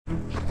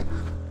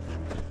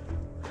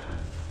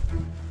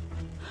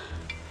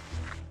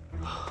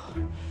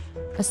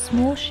a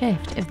small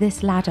shift of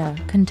this ladder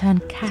can turn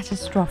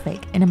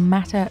catastrophic in a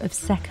matter of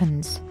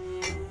seconds.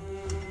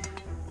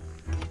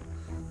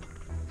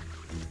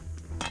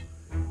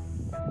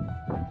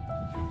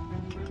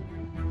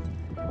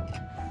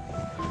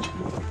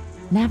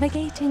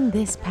 Navigating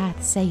this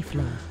path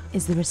safely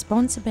is the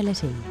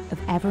responsibility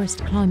of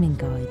Everest climbing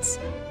guides,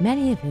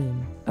 many of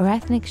whom are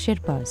ethnic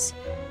Sherpas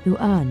who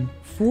earn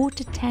 $4,000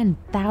 to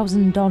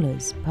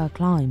 $10,000 per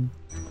climb.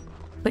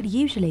 But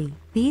usually,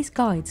 these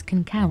guides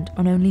can count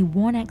on only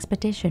one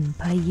expedition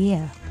per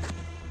year.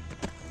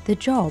 The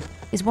job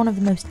is one of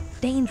the most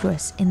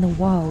dangerous in the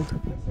world.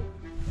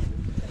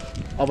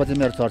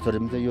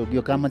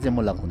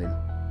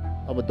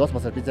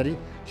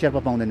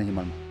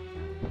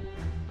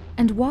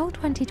 And while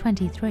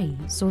 2023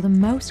 saw the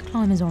most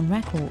climbers on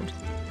record,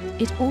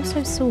 it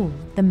also saw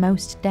the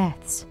most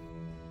deaths.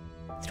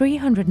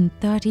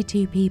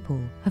 332 people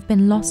have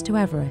been lost to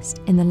Everest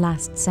in the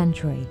last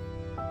century.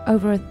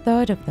 Over a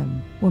third of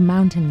them were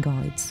mountain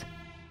guides.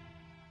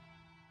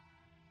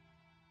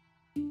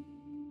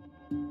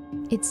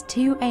 It's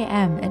 2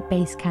 a.m. at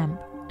base camp,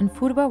 and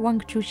Phurba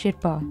Wangchu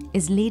Sherpa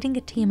is leading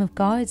a team of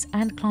guides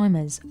and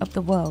climbers up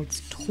the world's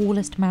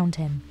tallest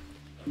mountain.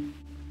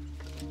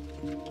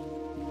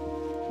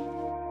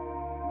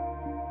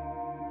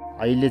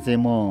 अहिले चाहिँ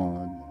म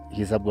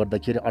हिसाब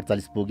गर्दाखेरि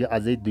 48 पुगे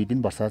अझै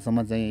 2-3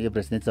 वर्षसम्म चाहिँ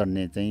Everest नै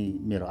चढ्ने चाहिँ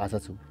मेरो आशा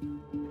छु.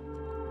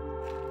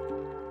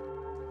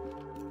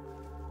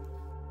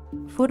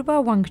 Phurba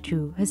Wangchu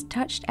has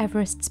touched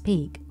Everest's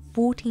peak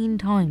 14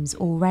 times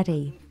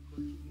already.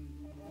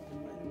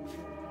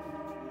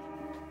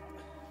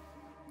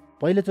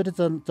 पहिलोचोटि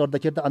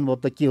चढ्दाखेरि त अनुभव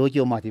त के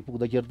हो माथि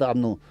पुग्दाखेरि त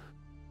आफ्नो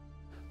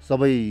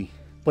सबै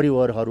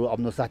परिवारहरू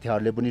आफ्नो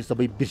साथीहरूले पनि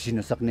सबै बिर्सिन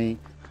सक्ने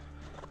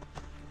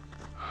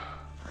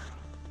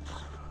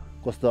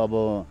कस्तो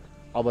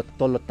अब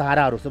तल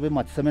ताराहरू सबै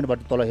माथि समेतबाट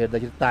तल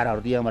हेर्दाखेरि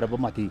ताराहरू त यहाँबाट अब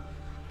माथि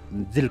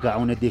झिल्का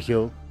आउने देख्यो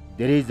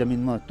धेरै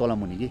जमिनमा तल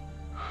मुनि के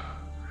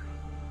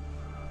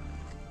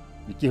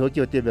हो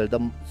त्यो बेला त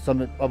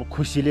समेत अब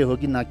खुसीले हो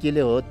कि ना केले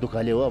हो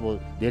दुःखले हो अब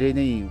धेरै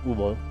नै उ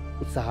भयो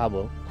उत्साह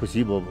भयो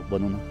खुसी भयो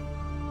भनौँ न.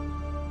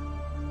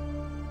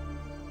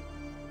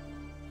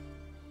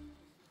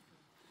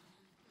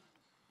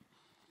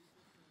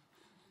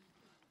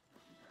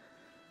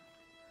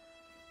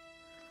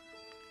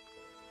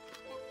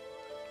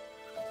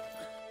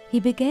 He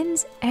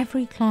begins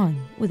every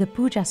climb with a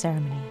puja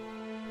ceremony,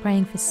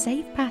 praying for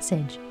safe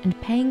passage and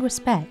paying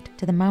respect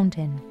to the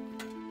mountain.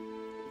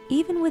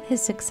 Even with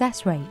his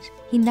success rate,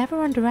 he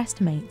never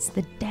underestimates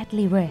the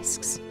deadly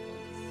risks.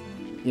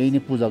 यही नै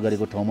पूजा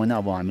गरेको ठाउँमा नै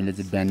अब हामीले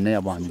चाहिँ बिहान नै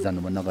अब हामी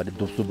जानुभन्दा अगाडि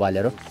धुपसुप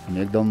बालेर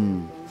हामी एकदम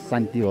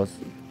शान्ति होस्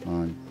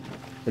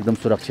एकदम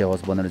सुरक्षा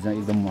होस् भनेर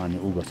चाहिँ एकदम हामी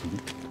उ गर्छौँ.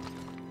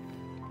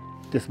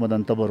 त्यसमा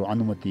त तपाईँहरू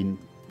अनुमति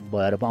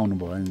भएर पो आउनु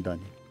भयो नि त.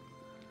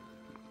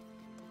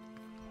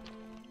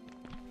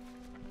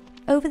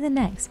 Over the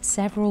next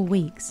several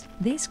weeks,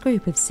 this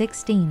group of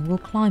 16 will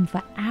climb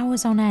for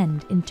hours on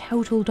end in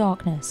total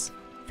darkness,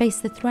 face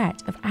the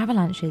threat of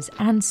avalanches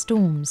and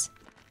storms,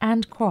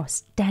 and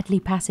cross deadly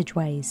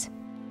passageways.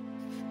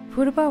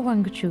 Phurba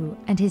Wangchu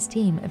and his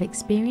team of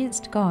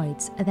experienced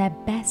guides are their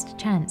best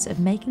chance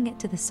of making it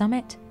to the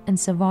summit and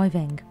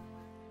surviving.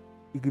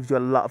 It gives you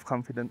a lot of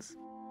confidence.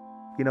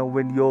 You know,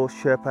 when your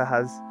Sherpa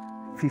has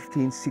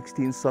 15,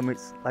 16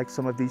 summits, like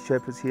some of these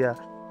Sherpas here,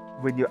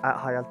 when you're at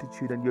high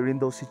altitude and you're in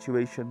those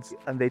situations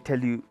and they tell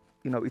you,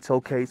 you know, it's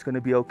okay, it's going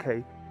to be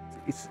okay.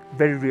 It's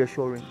very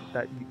reassuring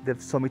that they've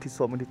summited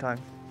so many times.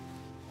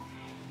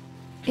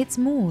 It's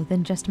more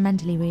than just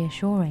mentally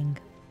reassuring.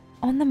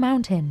 On the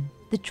mountain,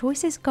 the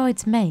choices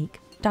guides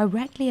make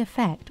directly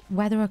affect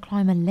whether a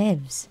climber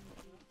lives.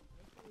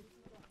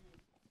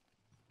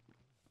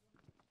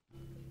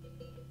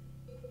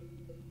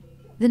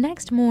 The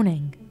next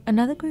morning,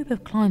 another group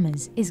of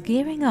climbers is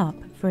gearing up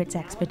for its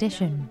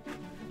expedition.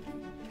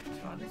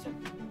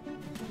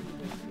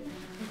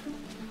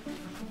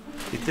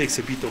 It takes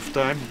a bit of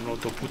time, you know,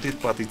 to put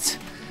it, but it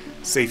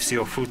saves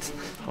your foot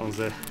on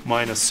the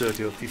minus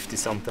 30 or 50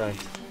 sometimes.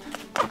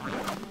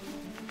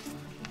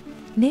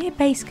 Near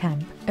base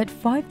camp at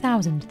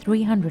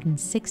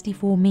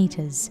 5,364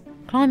 meters,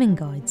 climbing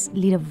guides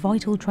lead a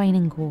vital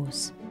training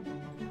course.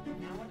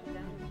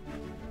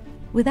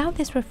 Without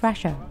this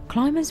refresher,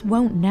 climbers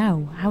won't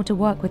know how to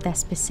work with their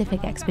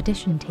specific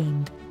expedition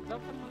team.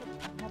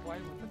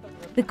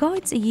 The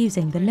guides are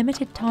using the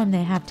limited time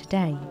they have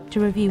today to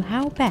review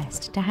how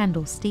best to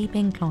handle steep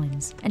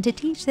inclines and to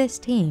teach this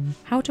team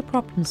how to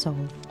problem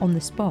solve on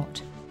the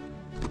spot.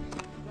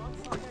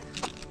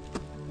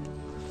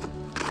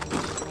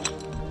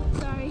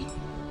 Sorry.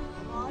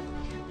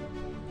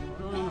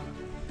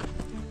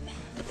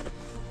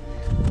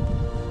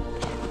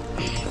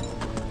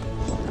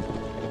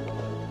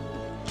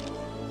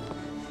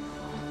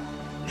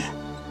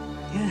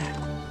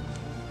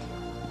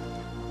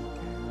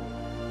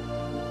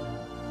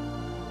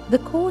 The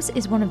course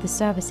is one of the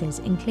services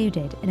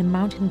included in a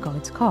mountain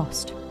guide's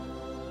cost.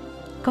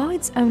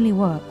 Guides only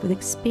work with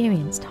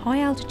experienced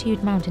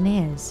high-altitude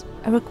mountaineers,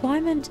 a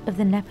requirement of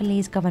the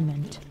Nepalese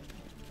government.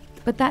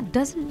 But that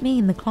doesn't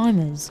mean the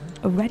climbers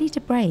are ready to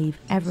brave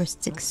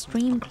Everest's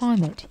extreme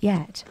climate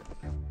yet.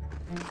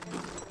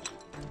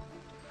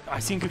 I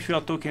think if you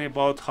are talking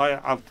about high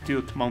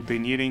altitude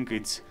mountaineering,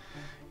 it's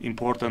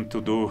important to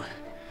do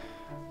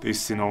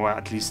this,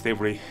 at least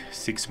every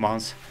 6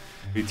 months.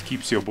 It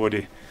keeps your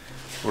body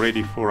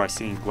ready for, I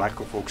think, lack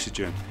of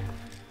oxygen.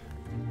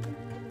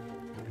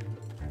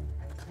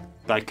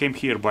 I came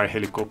here by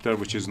helicopter,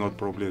 which is not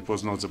probably, it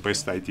was not the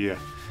best idea.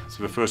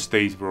 So the first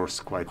day was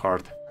quite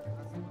hard.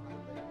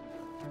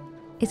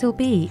 It'll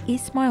be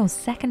Ismail's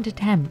second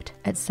attempt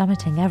at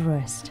summiting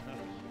Everest.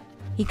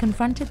 He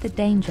confronted the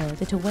danger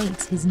that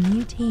awaits his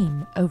new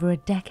team over a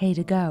decade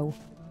ago.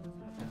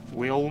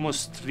 We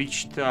almost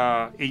reached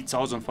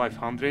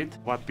 8,500,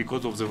 but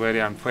because of the very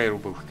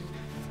unfavorable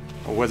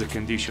weather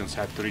conditions,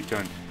 had to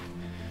return.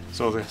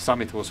 So the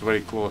summit was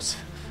very close.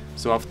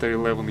 So after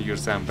 11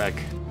 years, I'm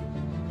back.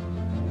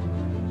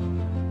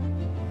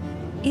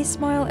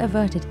 Ismail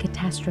averted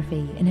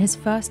catastrophe in his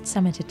first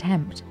summit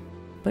attempt,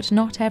 but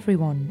not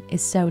everyone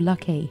is so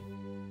lucky.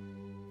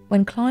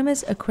 When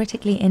climbers are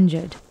critically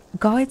injured,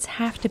 guides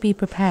have to be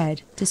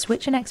prepared to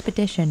switch an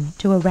expedition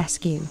to a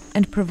rescue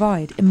and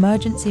provide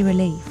emergency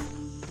relief.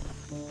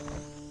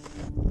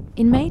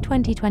 In May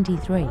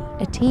 2023,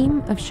 a team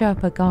of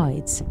Sherpa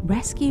guides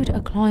rescued a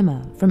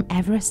climber from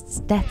Everest's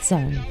death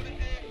zone.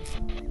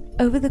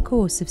 Over the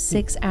course of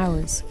 6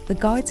 hours, the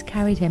guides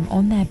carried him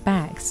on their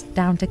backs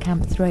down to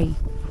Camp 3.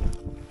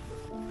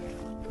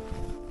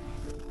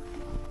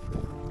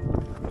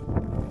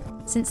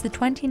 Since the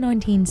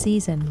 2019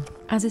 season,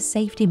 as a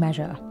safety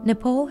measure,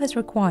 Nepal has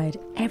required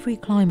every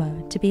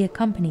climber to be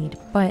accompanied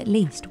by at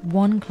least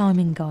one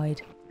climbing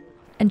guide.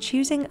 And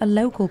choosing a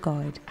local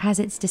guide has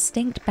its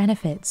distinct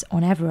benefits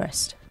on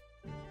Everest.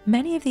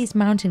 Many of these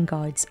mountain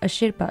guides are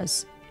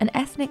Sherpas, an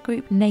ethnic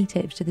group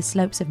native to the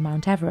slopes of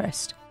Mount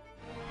Everest.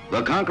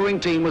 The conquering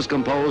team was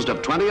composed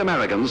of 20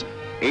 Americans,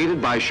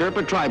 aided by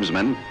Sherpa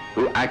tribesmen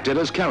who acted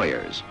as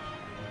carriers.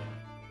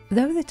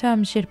 Though the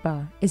term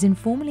Sherpa is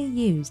informally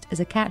used as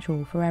a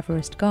catch-all for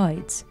Everest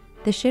guides,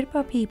 the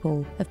Sherpa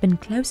people have been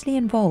closely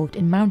involved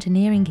in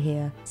mountaineering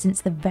here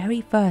since the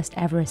very first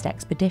Everest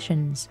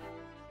expeditions.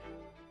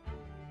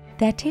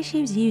 Their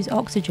tissues use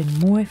oxygen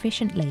more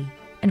efficiently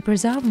and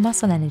preserve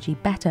muscle energy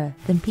better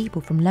than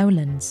people from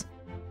lowlands.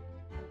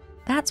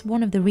 That's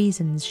one of the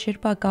reasons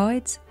Sherpa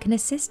guides can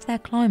assist their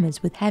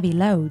climbers with heavy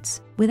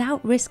loads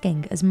without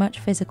risking as much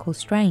physical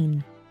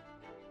strain.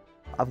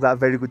 I've got a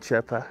very good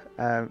Sherpa,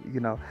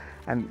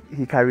 and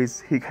he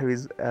carries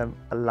a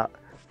lot.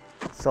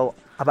 So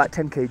about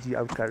 10 kg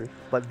I would carry,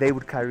 but they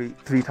would carry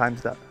 3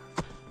 times that.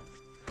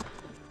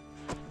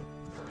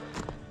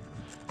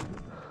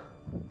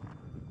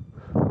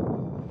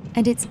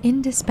 And it's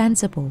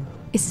indispensable,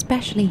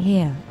 especially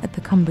here at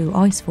the Khumbu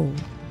Icefall,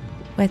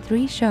 where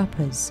 3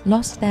 Sherpas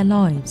lost their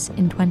lives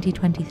in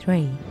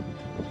 2023.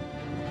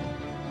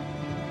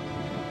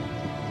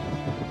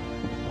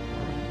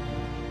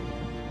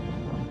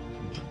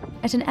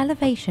 At an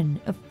elevation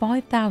of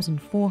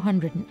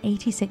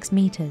 5,486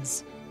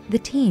 metres, the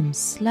team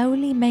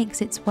slowly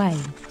makes its way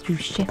through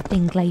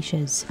shifting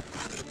glaciers.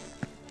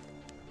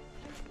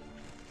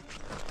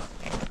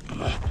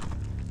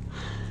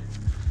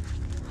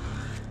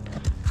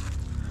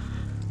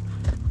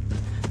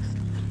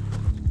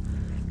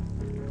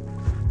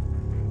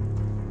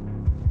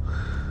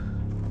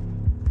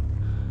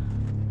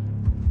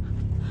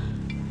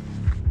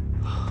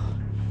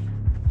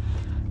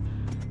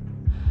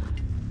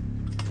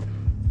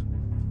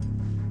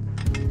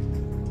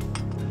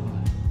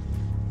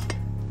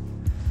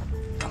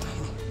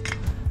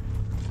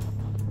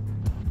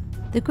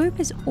 The group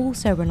is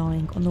also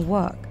relying on the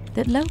work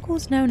that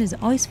locals known as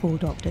icefall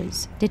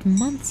doctors did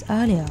months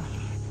earlier.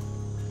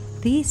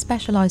 These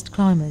specialised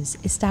climbers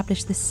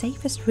establish the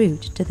safest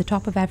route to the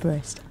top of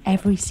Everest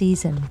every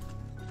season.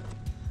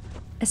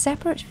 A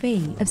separate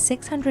fee of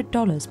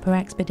 $600 per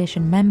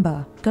expedition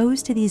member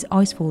goes to these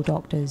icefall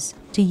doctors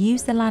to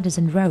use the ladders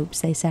and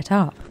ropes they set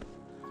up.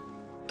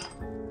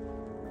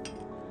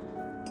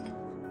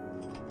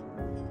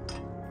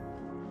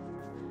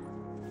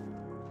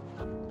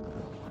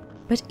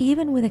 But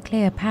even with a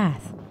clear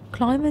path,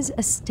 climbers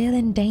are still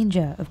in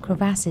danger of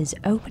crevasses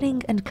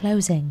opening and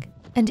closing,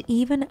 and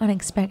even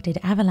unexpected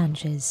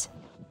avalanches.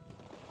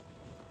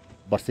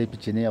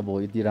 वर्षैपछि नै अब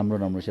यति राम्रो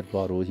राम्रो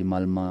शेर्पाहरू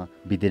हिमालमा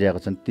बितिरहेको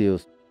छन् त्यो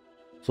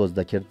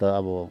सोच्दाखेरि त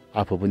अब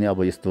आफू पनि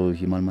अब यस्तो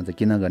हिमालमा चाहिँ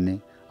किन गर्ने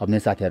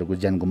आफ्नै साथीहरूको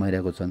ज्यान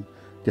गुमाइरहेको छन्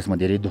त्यसमा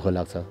धेरै दुःख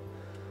लाग्छ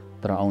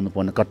तर आउनु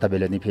पर्ने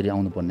कर्तव्यले नै फेरि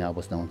आउनु पर्ने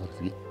अवस्था आउँछ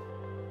कि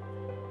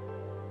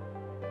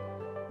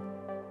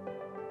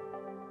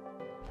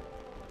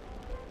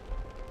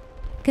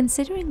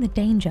Considering the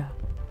danger,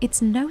 it's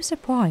no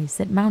surprise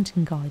that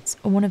mountain guides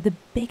are one of the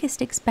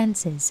biggest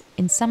expenses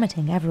in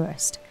summiting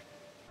Everest.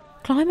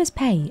 Climbers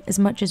pay as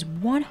much as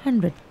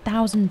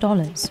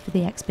 $100,000 for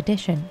the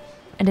expedition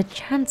and a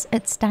chance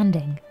at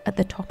standing at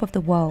the top of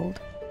the world.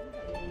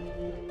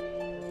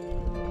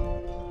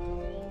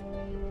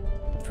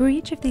 For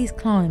each of these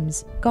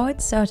climbs,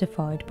 guides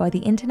certified by the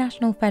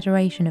International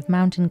Federation of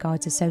Mountain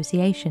Guides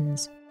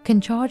Associations can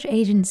charge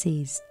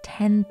agencies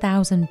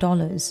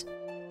 $10,000.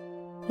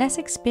 Less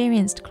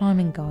experienced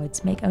climbing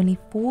guides make only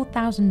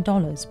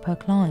 $4,000 per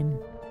climb.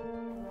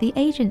 The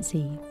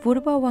agency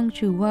Furba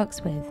Wangchu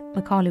works with,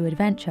 Makalu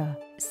Adventure,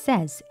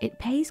 says it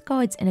pays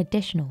guides an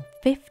additional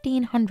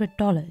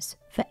 $1,500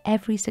 for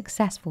every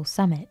successful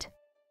summit.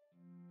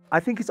 I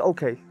think it's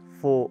okay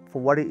for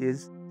what it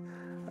is.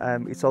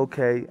 It's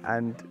okay,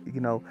 and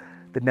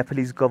the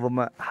Nepalese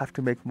government have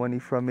to make money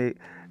from it.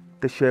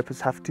 The Sherpas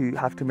have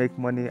to make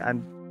money,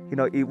 and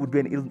it would be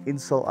an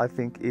insult, I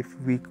think, if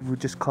we would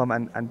just come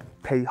and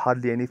pay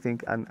hardly anything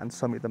and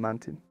summit the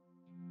mountain.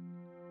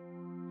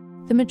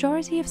 The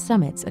majority of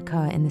summits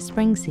occur in the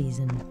spring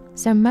season,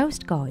 so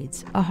most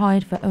guides are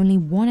hired for only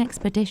one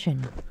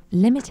expedition,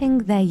 limiting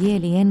their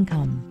yearly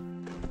income.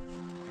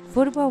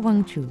 Furba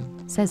Wangchu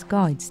says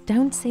guides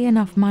don't see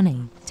enough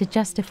money to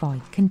justify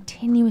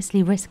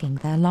continuously risking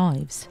their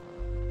lives.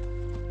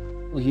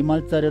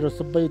 हिमाल चढेर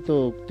सबै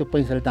त्यो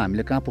पैसाले त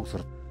हामीले कहाँ पुग्छ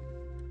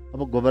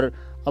अब गोबर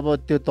अब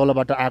त्यो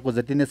तलबाट आएको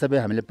जति नै सबै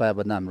हामीले पाए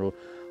भन्दा हाम्रो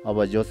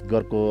अब जस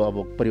घरको अब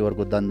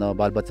परिवारको दण्ड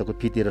बालबच्चाको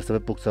फीतिर सबै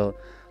पुग्छ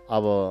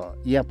अब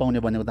यहाँ पाउने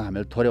भनेको त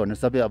हामीले थोरै भने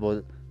सबै अब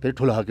फेरि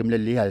ठुलो हकिमले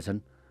लिइहाल्छन्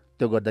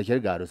त्यो गर्दाखेरि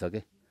गाह्रो छ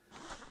के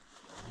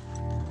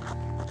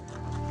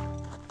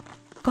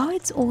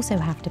Guides also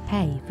have to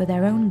pay for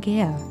their own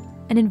gear,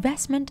 an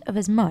investment of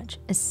as much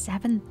as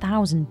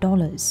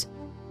 $7,000.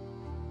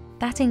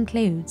 That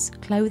includes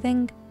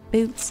clothing,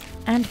 boots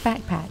and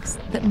backpacks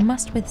that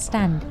must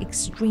withstand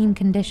extreme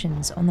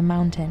conditions on the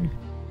mountain.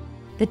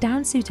 The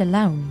downsuit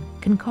alone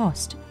can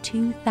cost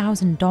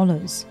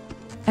 $2,000,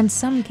 and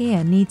some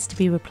gear needs to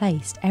be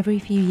replaced every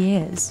few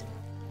years.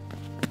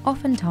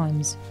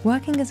 Oftentimes,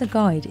 working as a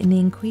guide in the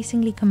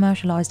increasingly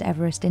commercialized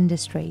Everest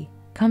industry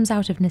comes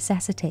out of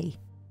necessity.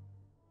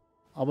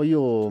 अब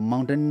यो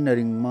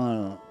माउन्टेनियरिङमा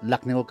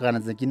लाग्नेको कारण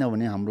चाहिँ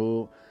किनभने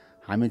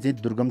हामी चाहिँ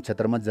दुर्गम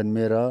क्षेत्रमा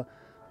जन्मेर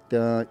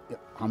त्यहाँ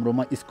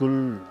हाम्रोमा स्कुल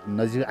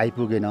नजिक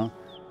आइपुगेन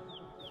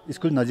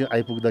स्कुल नजिक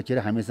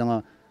आइपुग्दाखेरि हामीसँग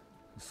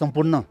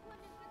सम्पूर्ण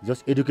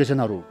जस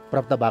एजुकेसनहरु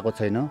प्राप्त भएको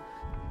छैन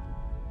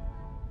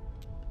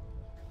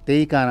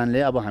त्यही कारणले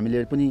अब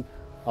हामीले पनि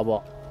अब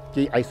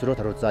केही आय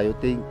स्रोतहरु चाहियो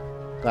त्यही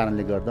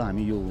कारणले गर्दा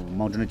हामी यो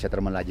माउन्टेन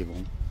क्षेत्रमा लागेको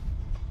हौं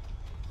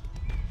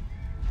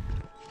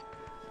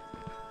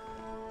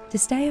To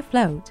stay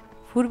afloat,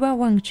 Furba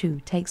Wangchu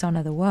takes on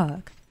other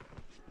work.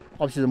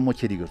 अब चाहिँ म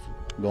खेती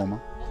गर्छु गाउँमा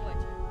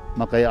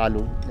मकै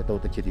आलु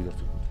यताउता खेती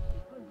गर्छु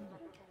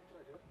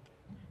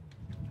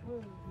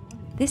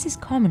This is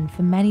common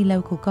for many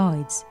local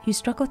guides who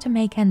struggle to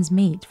make ends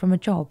meet from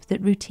a job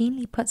that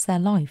routinely puts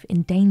their life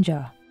in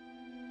danger.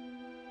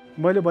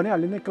 मैले भने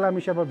हाल्ने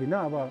क्लाइम्बिङ शेर्पा बिना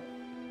अब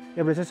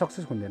एभरेस्ट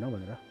सक्सेस हुँदैन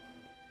भनेर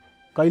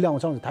कहिले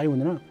आउँछ भने थाहै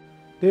हुँदैन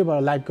त्यही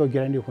भएर लाइफको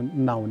ग्यारेन्टी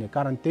नहुने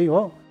कारण त्यही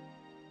हो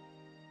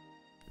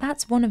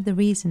That's one of the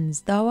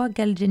reasons Dawa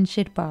Geljin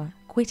Sherpa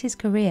quit his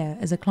career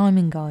as a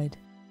climbing guide.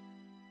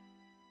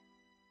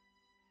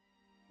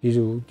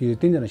 हिजो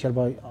तीनजना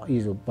शेर्पा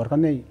हिजो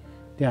भर्खरै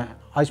त्यहाँ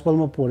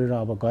आइसपलमा परेर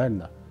अब गयो नि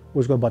त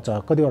उसको बच्चा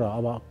कतिवटा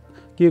अब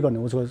के गर्ने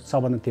उसको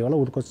सबभन्दा थियो होला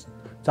उसको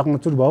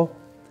चकनाचुर भयो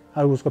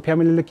अब उसको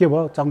फ्यामिलीले के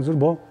भयो चकनाचुर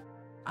भयो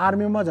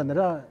आर्मीमा जाँदा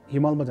र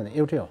हिमालमा जाँदा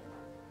एउटै हो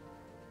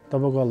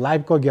तपाईको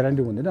लाइफको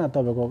ग्यारेन्टी हुँदैन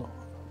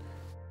तपाईको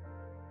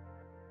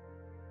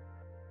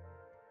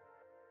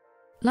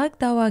Like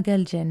Dawa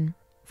Geljin,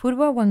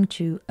 Furba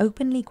Wangchu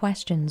openly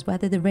questions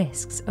whether the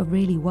risks are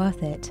really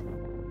worth it,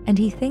 and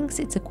he thinks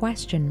it's a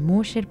question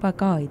more Sherpa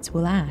guides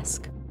will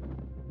ask.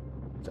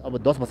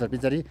 अब 10 वर्ष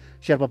पछाडी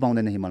शेर्पा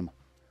पाउँदैन हिमालमा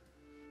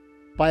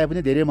पाए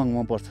पनि धेरै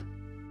महँगो पर्छ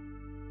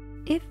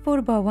If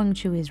Furba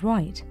Wangchu is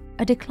right,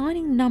 a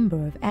declining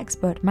number of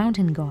expert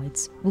mountain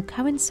guides will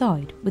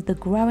coincide with the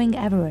growing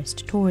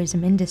Everest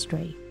tourism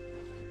industry.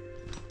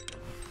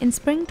 In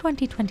spring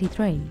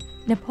 2023,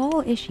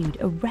 Nepal issued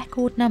a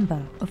record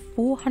number of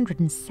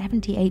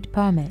 478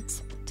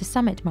 permits to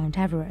summit Mount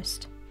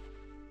Everest.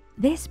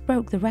 This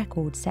broke the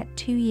record set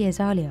 2 years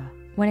earlier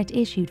when it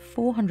issued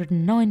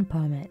 409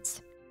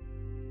 permits.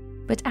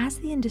 But as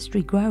the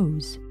industry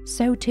grows,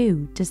 so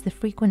too does the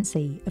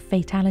frequency of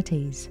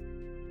fatalities.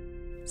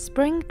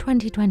 Spring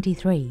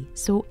 2023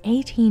 saw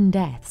 18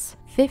 deaths,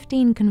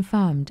 15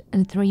 confirmed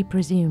and 3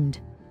 presumed,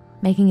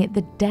 making it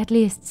the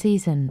deadliest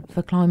season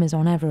for climbers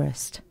on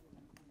Everest.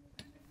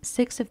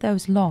 6 of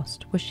those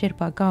lost were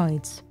Sherpa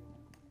guides.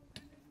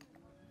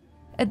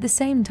 At the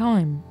same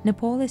time,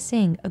 Nepal is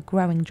seeing a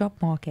growing job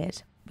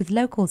market, with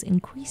locals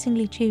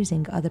increasingly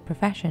choosing other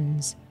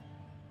professions.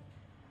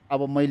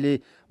 अब मैले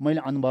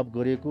अनुभव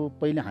गरेको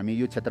पहिले हामी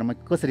यो क्षेत्रमा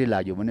कसरी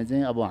लाग्यो भने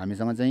चाहिँ अब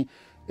हामीसँग चाहिँ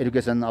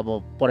एजुकेसन अब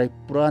पढाइ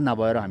पुरा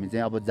नभएर हामी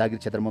चाहिँ अब जागिर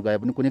क्षेत्रमा गए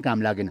पनि कुनै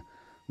काम लागेन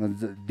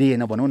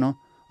दिएन भनौं न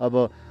अब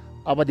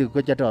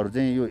अवधिको केटाहरु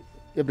चाहिँ यो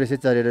एभरेस्ट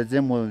चढेर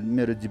चाहिँ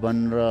मेरो जीवन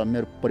र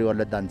मेरो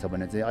परिवारलाई दान्छ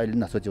भने चाहिँ अहिले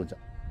नसोचे हुन्छ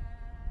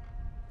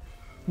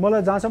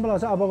मलाई जहाँसम्म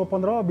लाग्छ अबको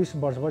 15-20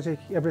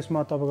 वर्षपछि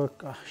एभरेस्टमा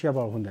तपाईको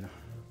शेर्पा हुँदैन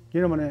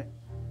किनभने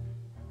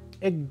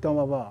एकदम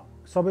अब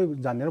सबै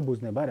जान्ने र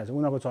बुझ्ने भइरहेछ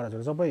उनीहरुको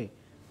छोराछोरी सबै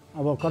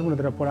अब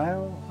कर्मतिर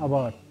पढायो अब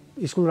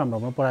स्कुल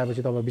राम्रोमा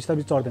पढाएपछि तब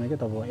बिस्तारै चढ्दैन क्या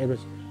तब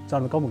एभरेज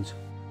चढ्नु कम हुन्छ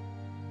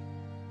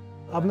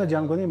आफ्नो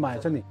ज्यानको नि माया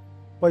छ नि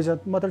पैसा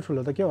मात्रै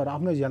ठुलो त के हो र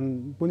आफ्नो ज्यान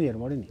पनि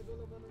हेर्नु पर्यो नि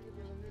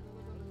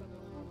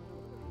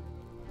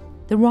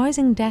The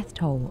rising death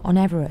toll on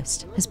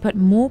Everest has put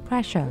more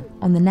pressure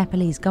on the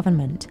Nepalese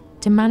government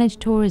to manage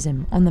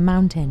tourism on the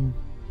mountain.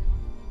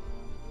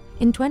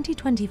 In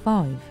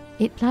 2025,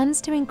 it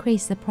plans to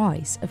increase the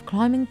price of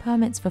climbing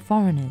permits for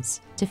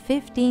foreigners to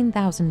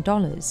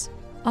 $15,000,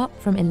 up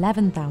from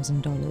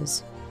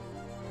 $11,000.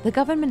 The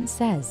government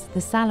says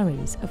the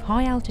salaries of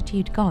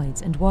high-altitude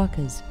guides and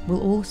workers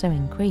will also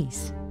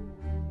increase.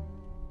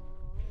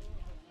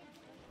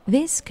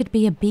 This could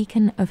be a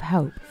beacon of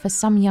hope for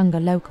some younger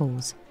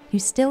locals who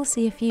still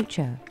see a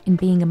future in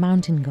being a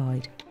mountain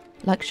guide,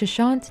 like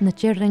Shashant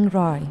Nachirring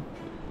Rai.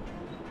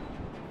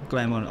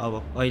 Climber अब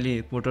अहिले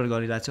porter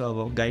गरिरहेको छु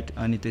अब guide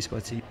अनि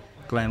त्यसपछि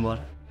climber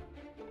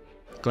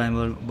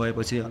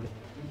भएपछि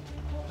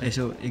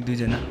यसो एक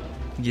दुईजना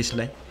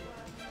गेस्टलाई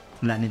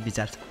लाने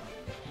विचार छ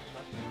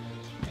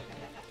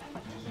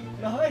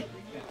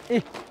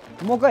ए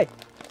मकै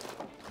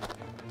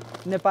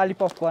नेपाली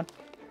पपकर्न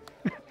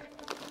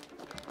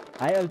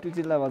हाई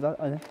अल्टिट्युडलाई भन्दा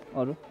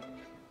अरू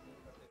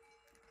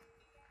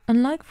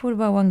Unlike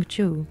Purva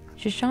Wangchu,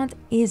 Shashant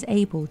is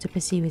able to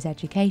pursue his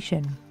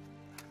education.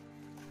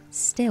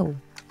 Still,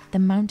 the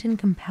mountain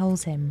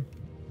compels him.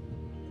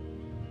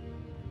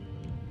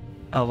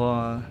 अब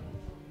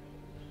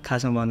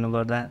खासमा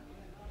भन्नुपर्दा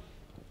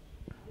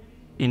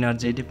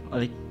इनर्जेटिक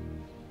अलिक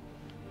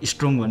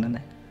स्ट्रङ भन्नु न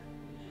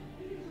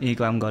यही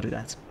काम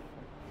गरिरहेको छु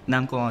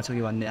नाम कमाउँछु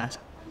कि भन्ने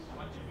आशा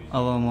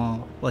अब म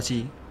पछि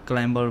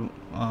क्लाइम्बर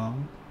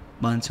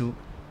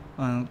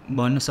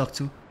भन्न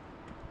सक्छु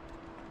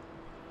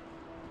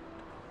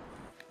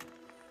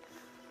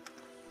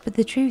But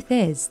the truth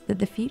is that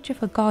the future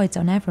for guides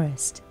on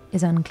Everest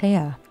is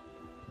unclear.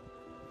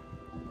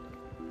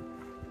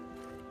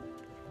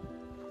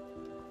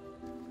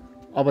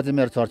 अब चाहिँ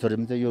मेरो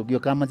छोराछोरीमा चाहिँ यो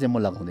काममा चाहिँ म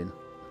लगाउँदैन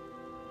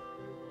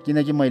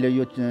किनकि मैले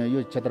यो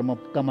क्षेत्रमा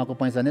कमाएको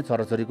पैसा नै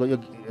छोराछोरीको यो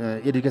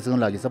एजुकेसनको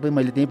लागि सबै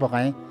मैले त्यही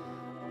पकाएँ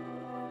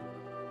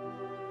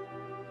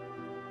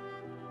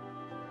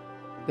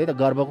त्यही त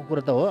गर्वको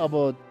कुरा त हो अब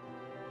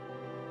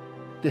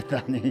त्यता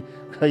नि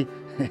खै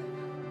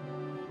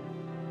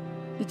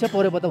इच्छा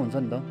परेको त हुन्छ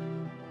नि त